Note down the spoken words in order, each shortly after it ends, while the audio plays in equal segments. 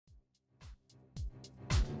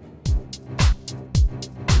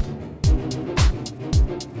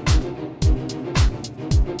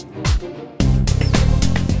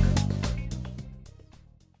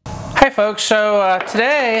Folks, so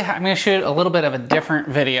today I'm going to shoot a little bit of a different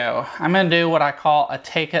video. I'm going to do what I call a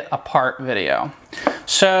take it apart video.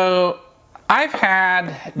 So I've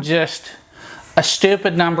had just a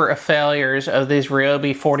stupid number of failures of these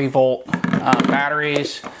Ryobi 40 volt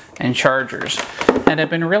batteries and chargers, and I've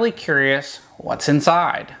been really curious what's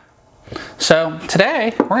inside. So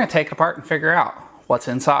today we're going to take it apart and figure out what's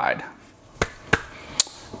inside.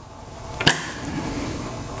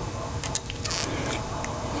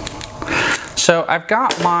 So I've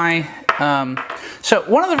got my, so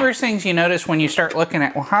one of the first things you notice when you start looking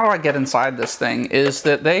at, well, how do I get inside this thing, is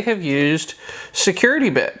that they have used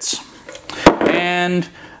security bits. And,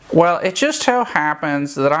 well, it just so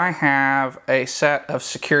happens that I have a set of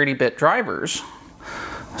security bit drivers.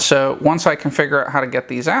 So once I can figure out how to get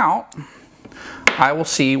these out, I will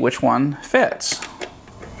see which one fits.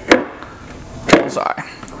 Bullseye.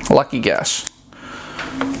 Lucky guess.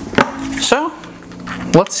 So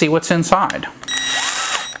let's see what's inside.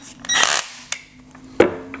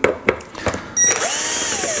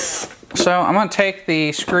 So I'm going to take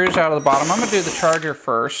the screws out of the bottom. I'm going to do the charger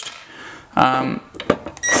first. I've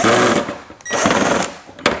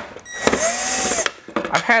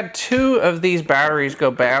had 2 of these batteries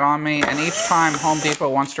go bad on me, and each time Home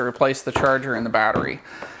Depot wants to replace the charger and the battery.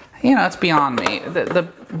 You know, it's beyond me.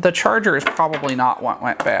 The charger is probably not what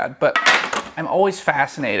went bad, but I'm always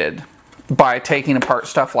fascinated by taking apart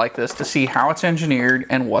stuff like this to see how it's engineered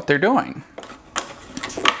and what they're doing.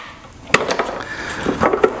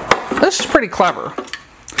 This is pretty clever.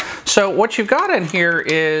 So what you've got in here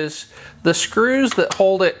is the screws that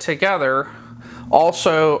hold it together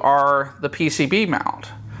also are the PCB mount.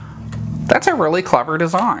 That's a really clever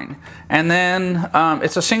design. And then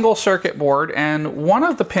it's a single circuit board, and one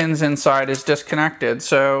of the pins inside is disconnected.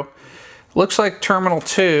 So looks like terminal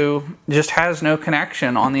 2 just has no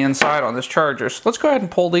connection on the inside on this charger. So let's go ahead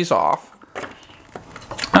and pull these off.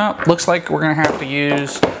 Looks like we're going to have to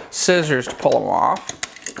use scissors to pull them off.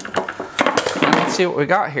 And let's see what we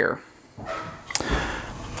got here.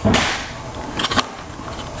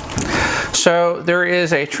 So there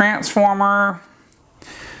is a transformer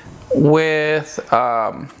with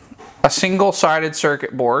a single-sided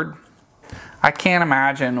circuit board. I can't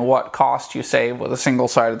imagine what cost you save with a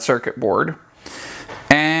single-sided circuit board.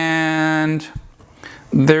 And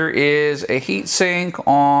there is a heat sink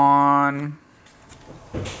on,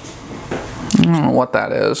 I don't know what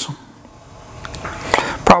that is.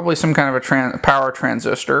 Probably some kind of a power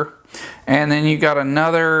transistor. And then you got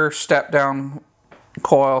another step-down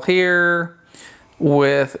coil here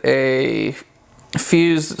with a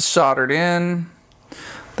fuse that's soldered in.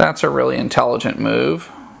 That's a really intelligent move.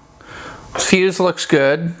 Fuse looks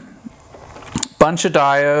good. Bunch of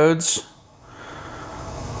diodes.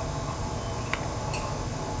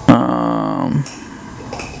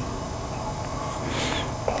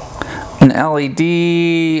 An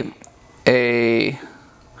LED,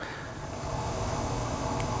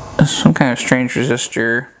 some kind of strange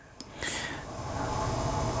resistor.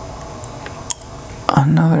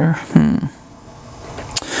 Another,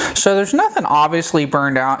 So there's nothing obviously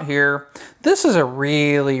burned out here. This is a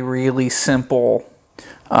really, really simple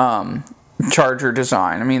charger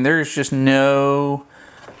design. I mean, there's just no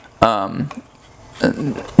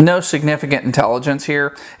significant intelligence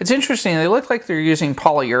here. It's interesting, they look like they're using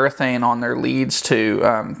polyurethane on their leads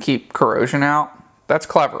to keep corrosion out. That's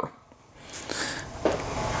clever.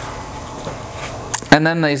 And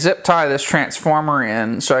then they zip tie this transformer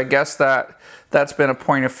in, so I guess that's been a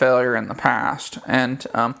point of failure in the past. And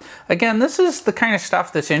again, this is the kind of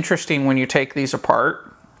stuff that's interesting when you take these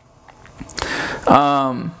apart.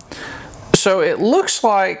 So it looks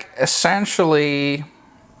like essentially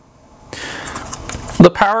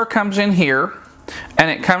the power comes in here, and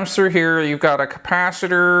it comes through here. You've got a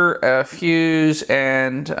capacitor, a fuse,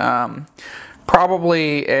 and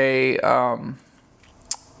probably a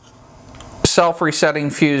self-resetting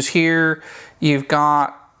fuse here. You've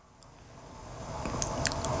got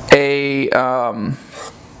a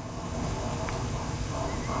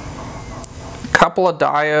couple of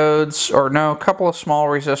diodes, or no, a couple of small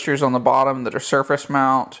resistors on the bottom that are surface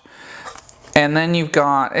mount. And then you've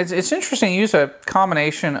got, it's interesting, you use a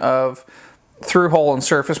combination of through hole and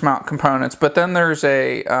surface mount components, but then there's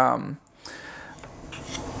a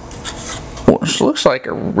which looks like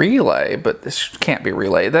a relay, but this can't be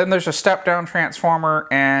relay. Then there's a step down transformer,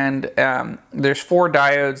 and there's 4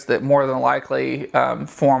 diodes that more than likely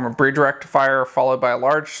form a bridge rectifier followed by a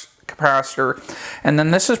large capacitor. And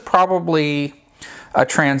then this is probably a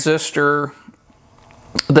transistor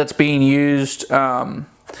that's being used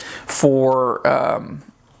for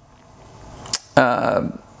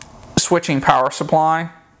switching power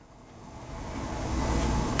supply.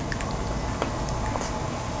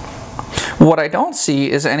 What I don't see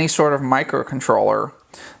is any sort of microcontroller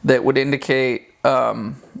that would indicate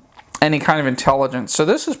any kind of intelligence. So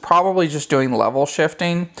this is probably just doing level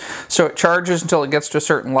shifting. So it charges until it gets to a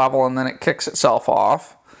certain level and then it kicks itself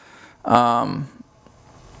off.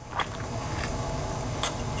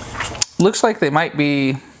 Looks like they might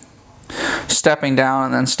be stepping down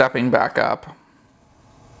and then stepping back up.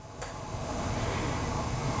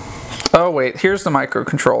 Oh wait, here's the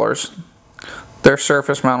microcontrollers. They're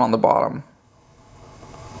surface mount on the bottom.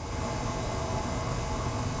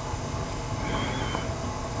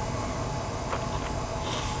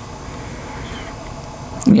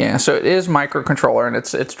 Yeah, so it is microcontroller and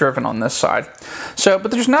it's driven on this side. So,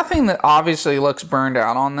 but there's nothing that obviously looks burned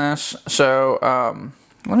out on this. So,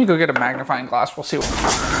 let me go get a magnifying glass. We'll see what.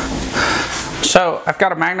 So, I've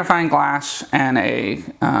got a magnifying glass and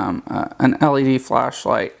an LED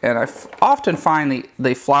flashlight, and I often find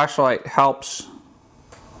the flashlight helps.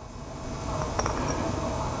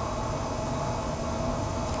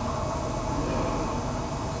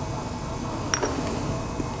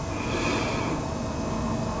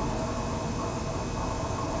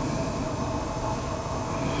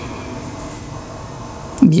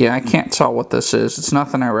 Yeah, I can't tell what this is. It's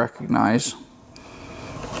nothing I recognize.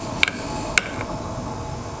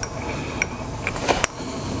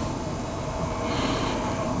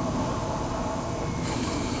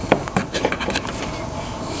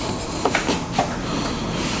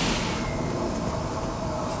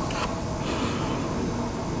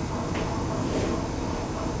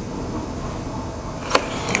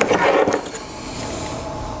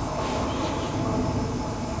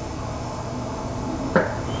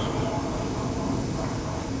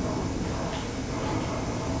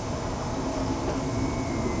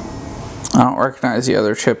 I don't recognize the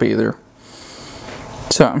other chip either.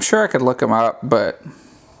 So I'm sure I could look them up, but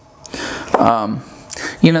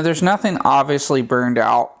you know, there's nothing obviously burned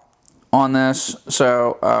out on this,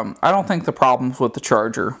 so I don't think the problem's with the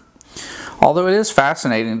charger. Although it is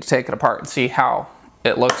fascinating to take it apart and see how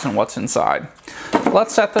it looks and what's inside.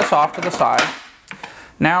 Let's set this off to the side.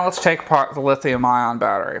 Now let's take apart the lithium ion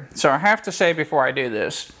battery. So I have to say before I do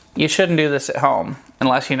this, you shouldn't do this at home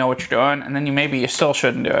unless you know what you're doing, and then maybe you still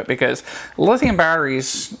shouldn't do it because lithium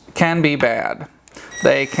batteries can be bad.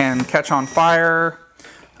 They can catch on fire.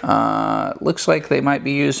 Looks like they might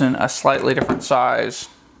be using a slightly different size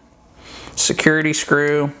security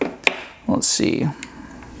screw. Let's see.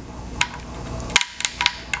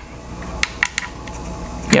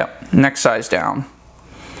 Yep, next size down.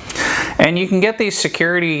 And you can get these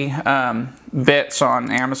security bits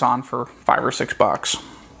on Amazon for $5 or $6.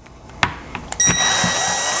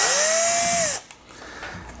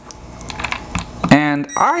 And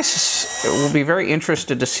I will be very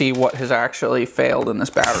interested to see what has actually failed in this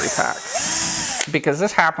battery pack, because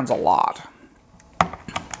this happens a lot.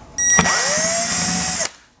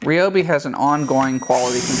 Ryobi has an ongoing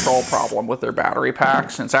quality control problem with their battery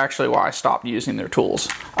packs, and it's actually why I stopped using their tools.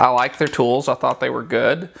 I like their tools, I thought they were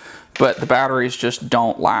good, but the batteries just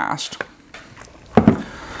don't last.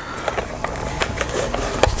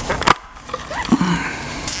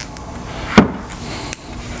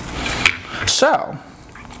 So,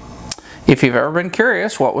 if you've ever been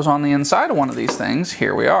curious what was on the inside of one of these things,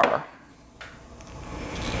 here we are.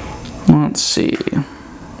 Let's see.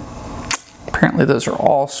 Apparently those are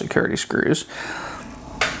all security screws.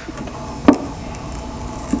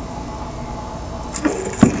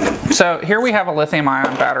 So here we have a lithium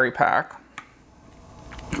ion battery pack.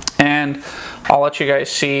 And I'll let you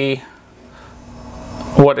guys see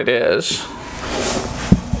what it is.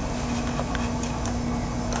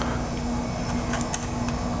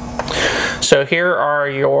 So here are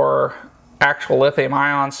your actual lithium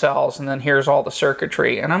ion cells, and then here's all the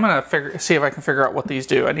circuitry. And I'm gonna see if I can figure out what these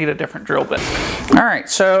do. I need a different drill bit. All right,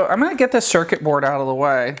 so I'm gonna get this circuit board out of the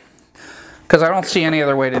way because I don't see any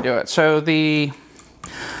other way to do it. So the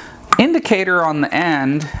indicator on the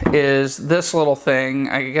end is this little thing.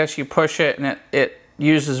 I guess you push it and it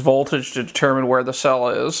uses voltage to determine where the cell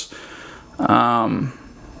is.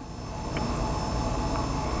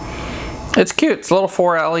 It's cute. It's a little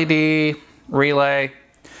 4 LED relay,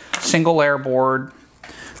 single layer board.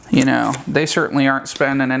 You know, they certainly aren't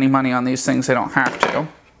spending any money on these things they don't have to.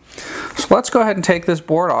 So let's go ahead and take this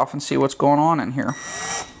board off and see what's going on in here.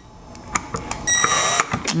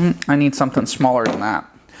 I need something smaller than that.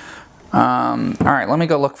 Alright, let me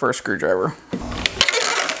go look for a screwdriver.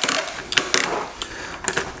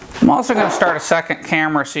 I'm also going to start a second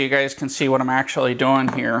camera so you guys can see what I'm actually doing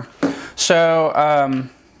here. So,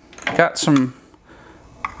 got some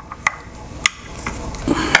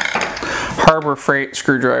Harbor Freight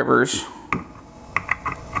screwdrivers.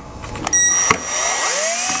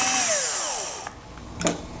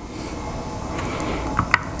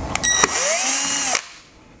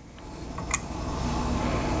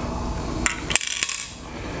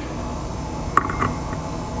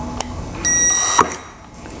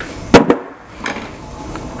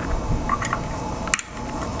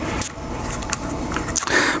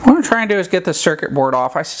 trying to do is get the circuit board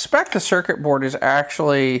off. I suspect the circuit board is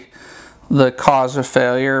actually the cause of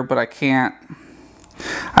failure, but I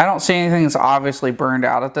don't see anything that's obviously burned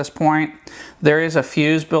out at this point. There is a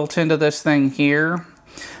fuse built into this thing here,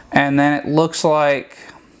 and then it looks like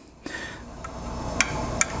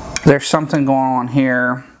there's something going on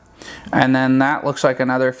here, and then that looks like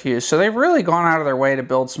another fuse. So they've really gone out of their way to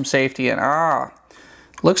build some safety in.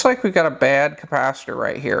 Looks like we've got a bad capacitor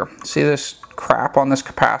right here. See this crap on this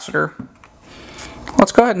capacitor?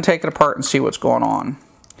 Let's go ahead and take it apart and see what's going on.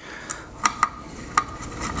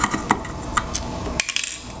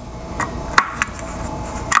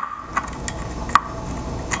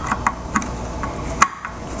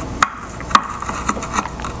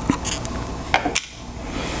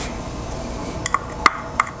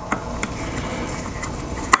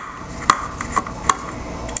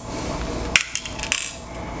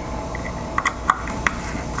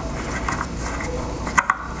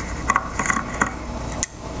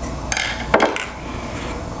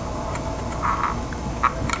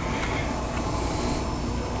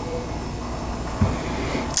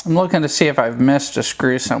 I'm looking to see if I've missed a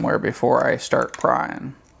screw somewhere before I start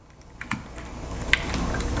prying.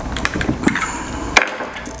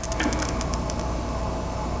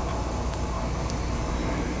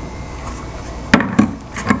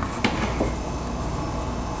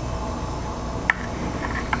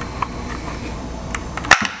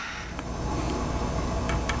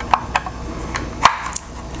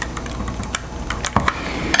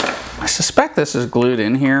 I suspect this is glued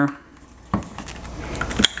in here.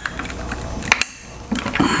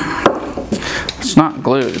 It's not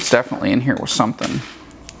glued, it's definitely in here with something.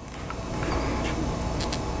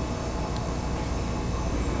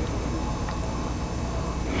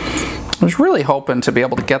 I was really hoping to be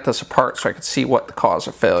able to get this apart so I could see what the cause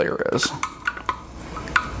of failure is.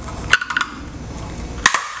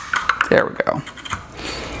 There we go.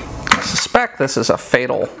 I suspect this is a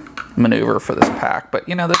fatal maneuver for this pack, but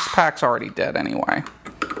you know, this pack's already dead anyway.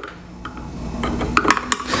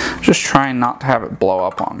 Just trying not to have it blow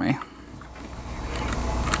up on me.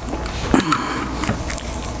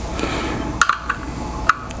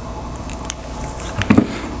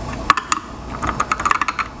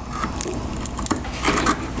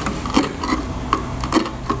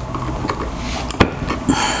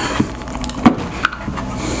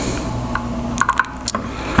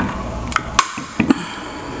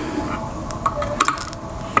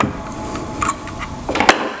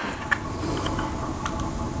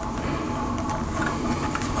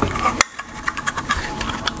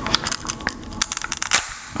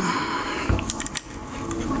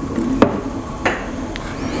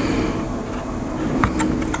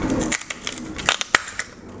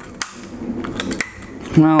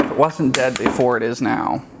 Well, if it wasn't dead before, it is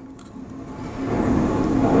now.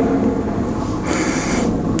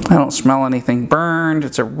 I don't smell anything burned.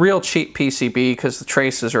 It's a real cheap PCB because the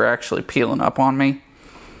traces are actually peeling up on me.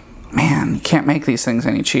 Man, you can't make these things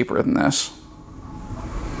any cheaper than this.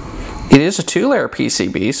 It is a 2-layer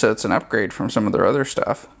PCB, so it's an upgrade from some of their other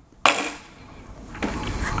stuff.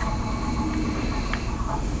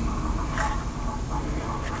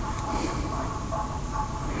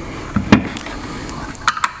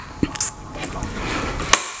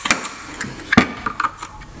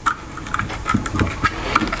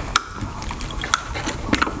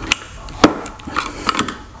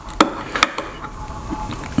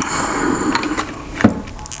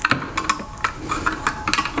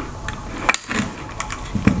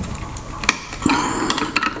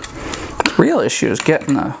 Real issue is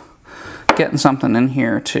getting something in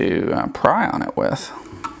here to pry on it with.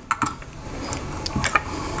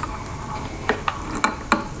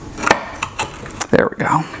 There we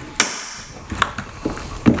go.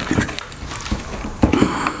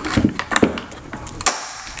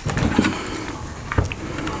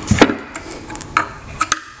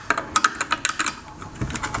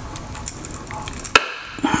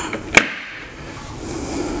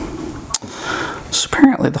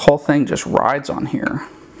 Apparently the whole thing just rides on here.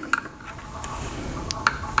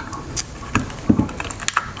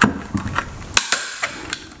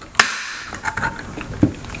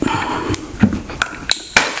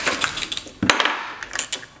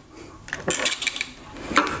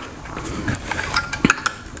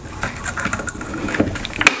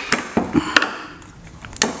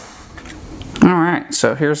 Alright,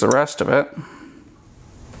 so here's the rest of it.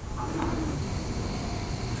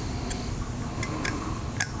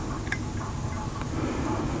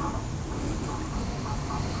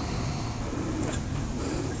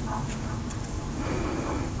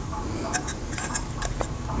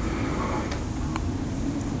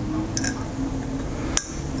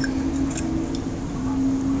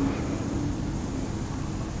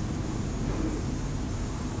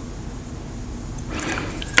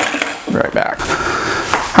 Be right back.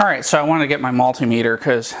 All right, so I want to get my multimeter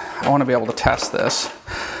because I want to be able to test this.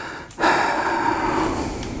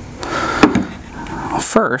 Well,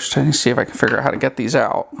 first, I need to see if I can figure out how to get these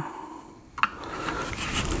out.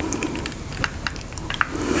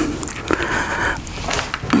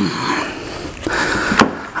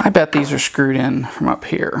 I bet these are screwed in from up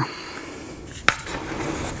here.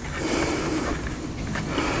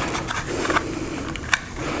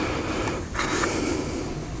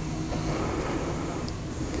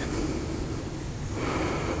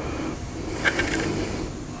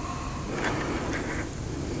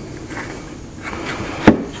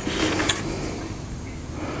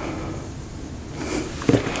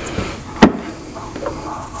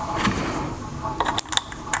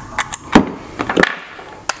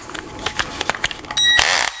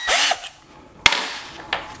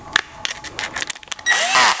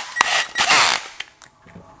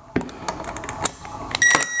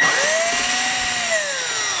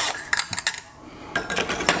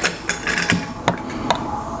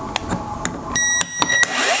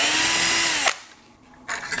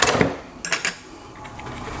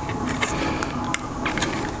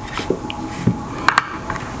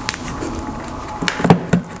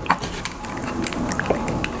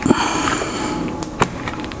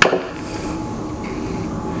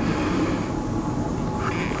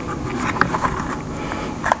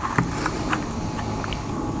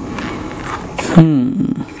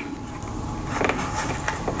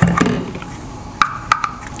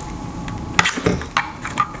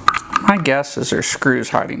 My guess is there's screws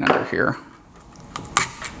hiding under here.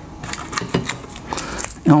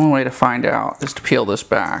 The only way to find out is to peel this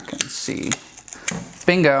back and see.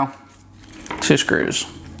 Bingo! 2 screws.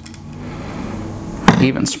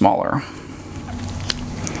 Even smaller.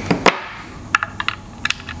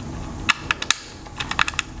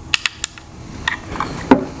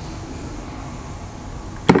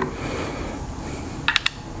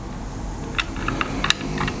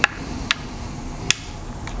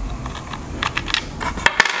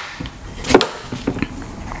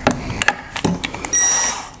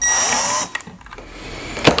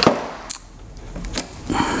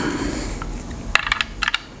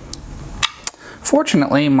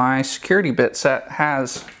 Fortunately, my security bit set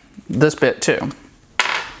has this bit too.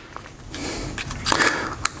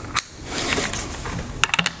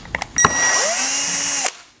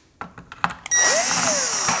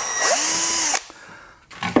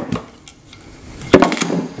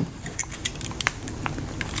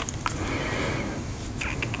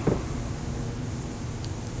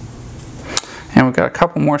 And we've got a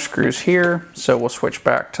couple more screws here, so we'll switch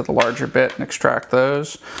back to the larger bit and extract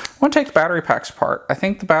those. I want to take the battery packs apart. I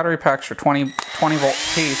think the battery packs are 20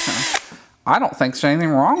 volts apiece, and I don't think there's anything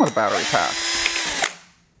wrong with the battery packs.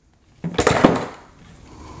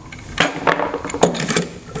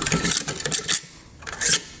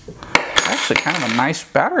 Actually, kind of a nice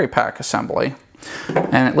battery pack assembly,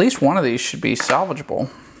 and at least one of these should be salvageable.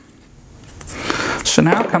 So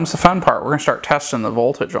now comes the fun part. We're going to start testing the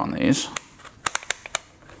voltage on these.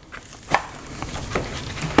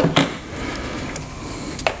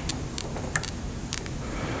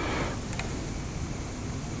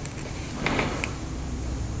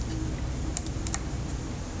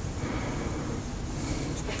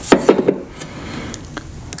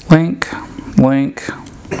 Link,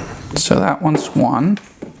 so that one's 1.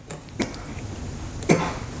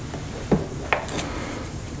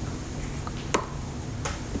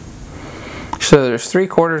 So there's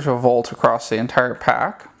 3/4 of a volt across the entire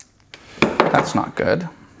pack. That's not good.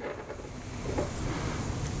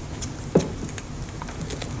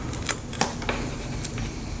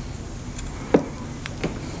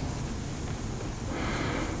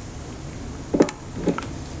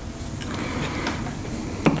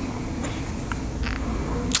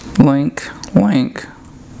 Link.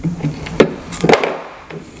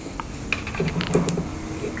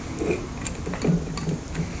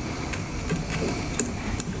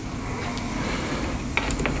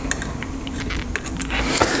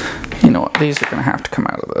 You know what, these are going to have to come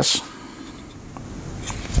out of this.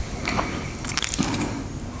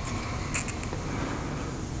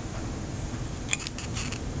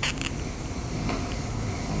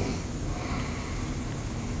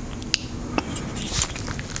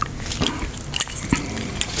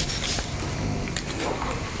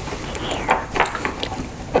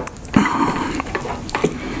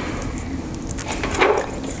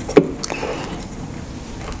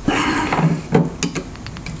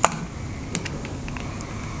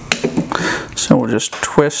 So we'll just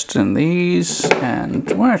twist in these, and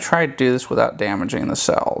we're going to try to do this without damaging the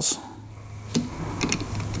cells.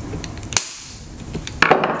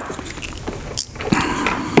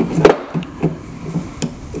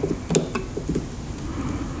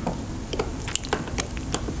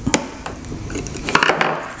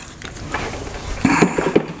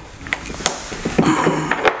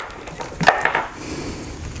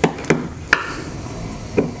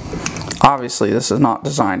 Obviously, this is not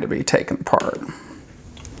designed to be taken apart.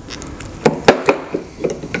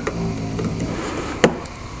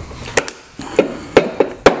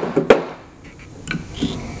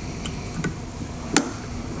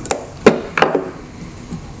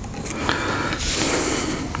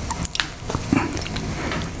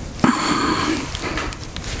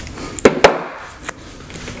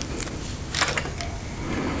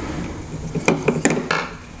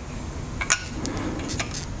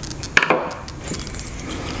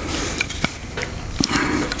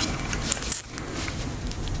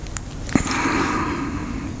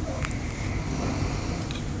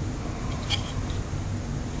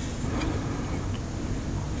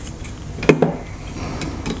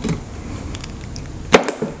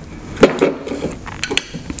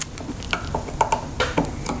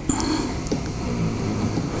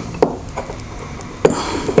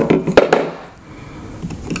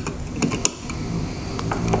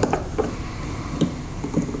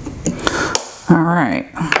 Alright,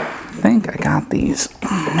 I think I got these.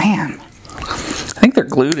 Oh, man, I think they're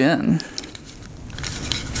glued in.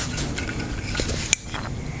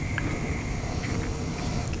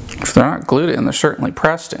 If they're not glued in, they're certainly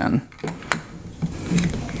pressed in.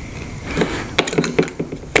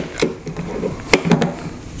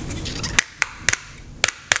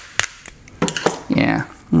 Yeah.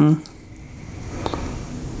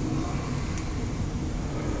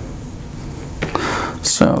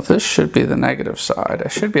 So this should be the negative side. I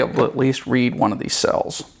should be able to at least read one of these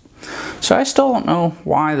cells. So I still don't know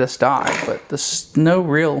why this died, but there's no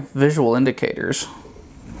real visual indicators.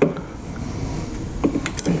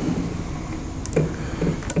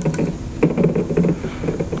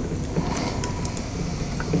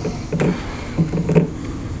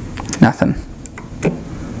 Nothing.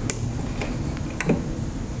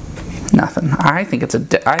 Nothing. I think it's an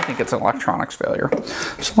electronics failure.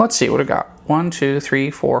 So let's see what we got. 1, 2,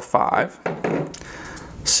 3, 4, 5,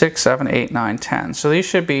 6, 7, 8, 9, 10. So these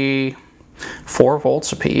should be 4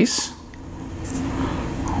 volts apiece.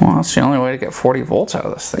 Well, that's the only way to get 40 volts out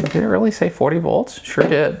of this thing. Did it really say 40 volts? Sure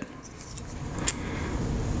did.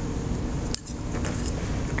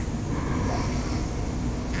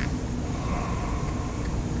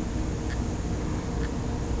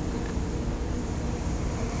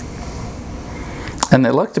 And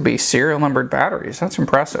they look to be serial numbered batteries. That's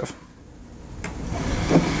impressive.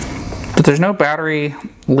 But there's no battery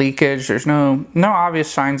leakage. There's no obvious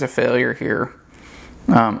signs of failure here.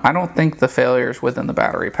 I don't think the failure is within the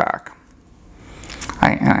battery pack.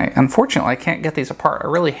 Unfortunately, I can't get these apart. I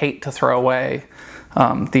really hate to throw away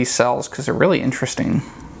these cells because they're really interesting.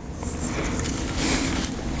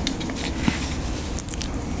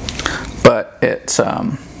 But it's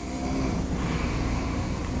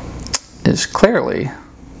is clearly,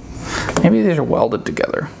 maybe these are welded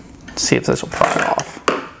together. Let's see if this will pry off.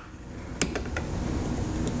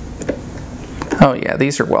 Oh yeah,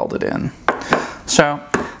 these are welded in. So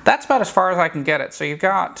that's about as far as I can get it. So you've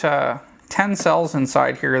got 10 cells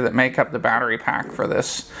inside here that make up the battery pack for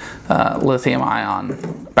this lithium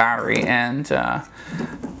ion battery. And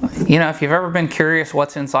you know, if you've ever been curious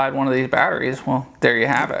what's inside one of these batteries, well, there you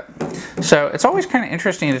have it. So it's always kind of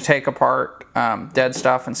interesting to take apart dead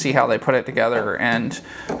stuff and see how they put it together. And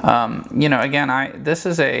you know, again, this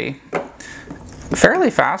is a fairly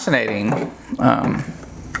fascinating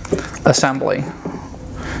assembly.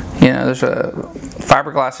 You know, there's a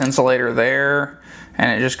fiberglass insulator there,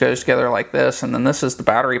 and it just goes together like this, and then this is the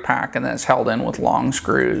battery pack, and then it's held in with long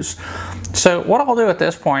screws. So what I'll do at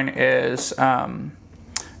this point is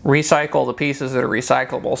recycle the pieces that are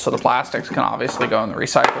recyclable. So the plastics can obviously go in the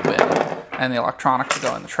recycle bin, and the electronics will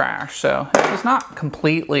go in the trash. So it's not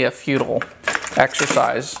completely a futile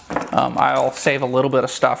exercise. I'll save a little bit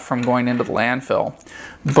of stuff from going into the landfill,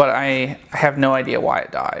 but I have no idea why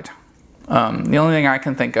it died. The only thing I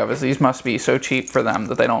can think of is these must be so cheap for them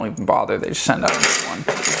that they don't even bother. They just send out a new one.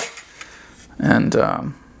 And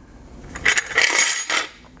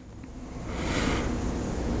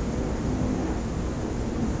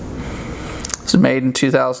this is made in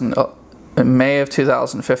May of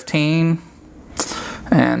 2015.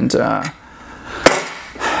 And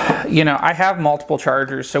you know, I have multiple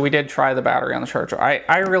chargers, so we did try the battery on the charger.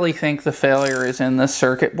 I really think the failure is in this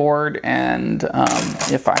circuit board, and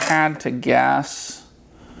if I had to guess,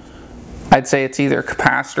 I'd say it's either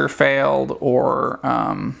capacitor failed or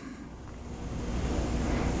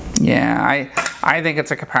yeah, I think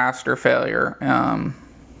it's a capacitor failure.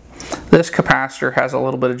 This capacitor has a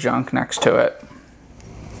little bit of junk next to it.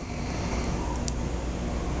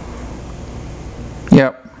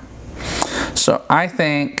 Yep. So I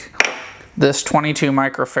think this 22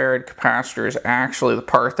 microfarad capacitor is actually the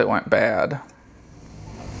part that went bad.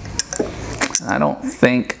 I don't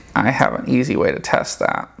think I have an easy way to test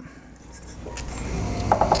that.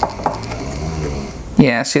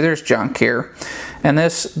 Yeah, see, there's junk here. And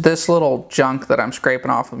this little junk that I'm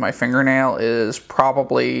scraping off with my fingernail is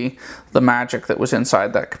probably the magic that was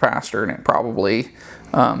inside that capacitor, and it probably,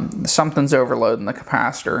 something's overloading the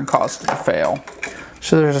capacitor and caused it to fail.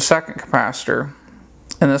 So there's a second capacitor,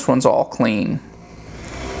 and this one's all clean.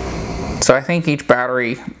 So I think each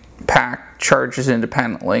battery pack charges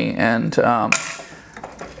independently, and I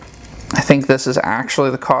think this is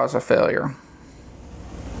actually the cause of failure.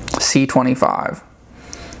 C25.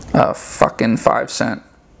 A fucking 5-cent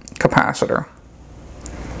capacitor.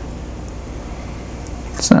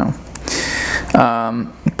 So,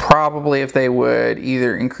 probably if they would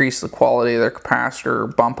either increase the quality of their capacitor or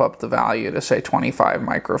bump up the value to say 25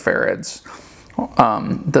 microfarads,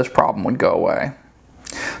 this problem would go away.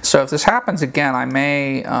 So if this happens again, I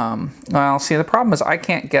may, well, see, the problem is I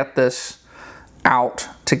can't get this out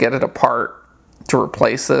to get it apart to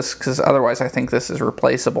replace this, because otherwise I think this is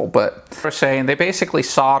replaceable. But they're saying they basically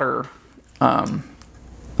solder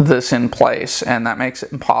this in place, and that makes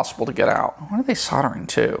it impossible to get out. What are they soldering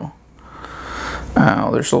to? Oh,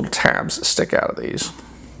 there's little tabs that stick out of these.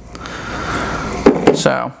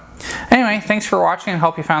 So anyway, thanks for watching. I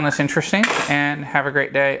hope you found this interesting, and have a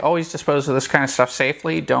great day. Always dispose of this kind of stuff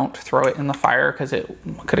safely. Don't throw it in the fire because it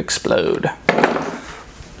could explode.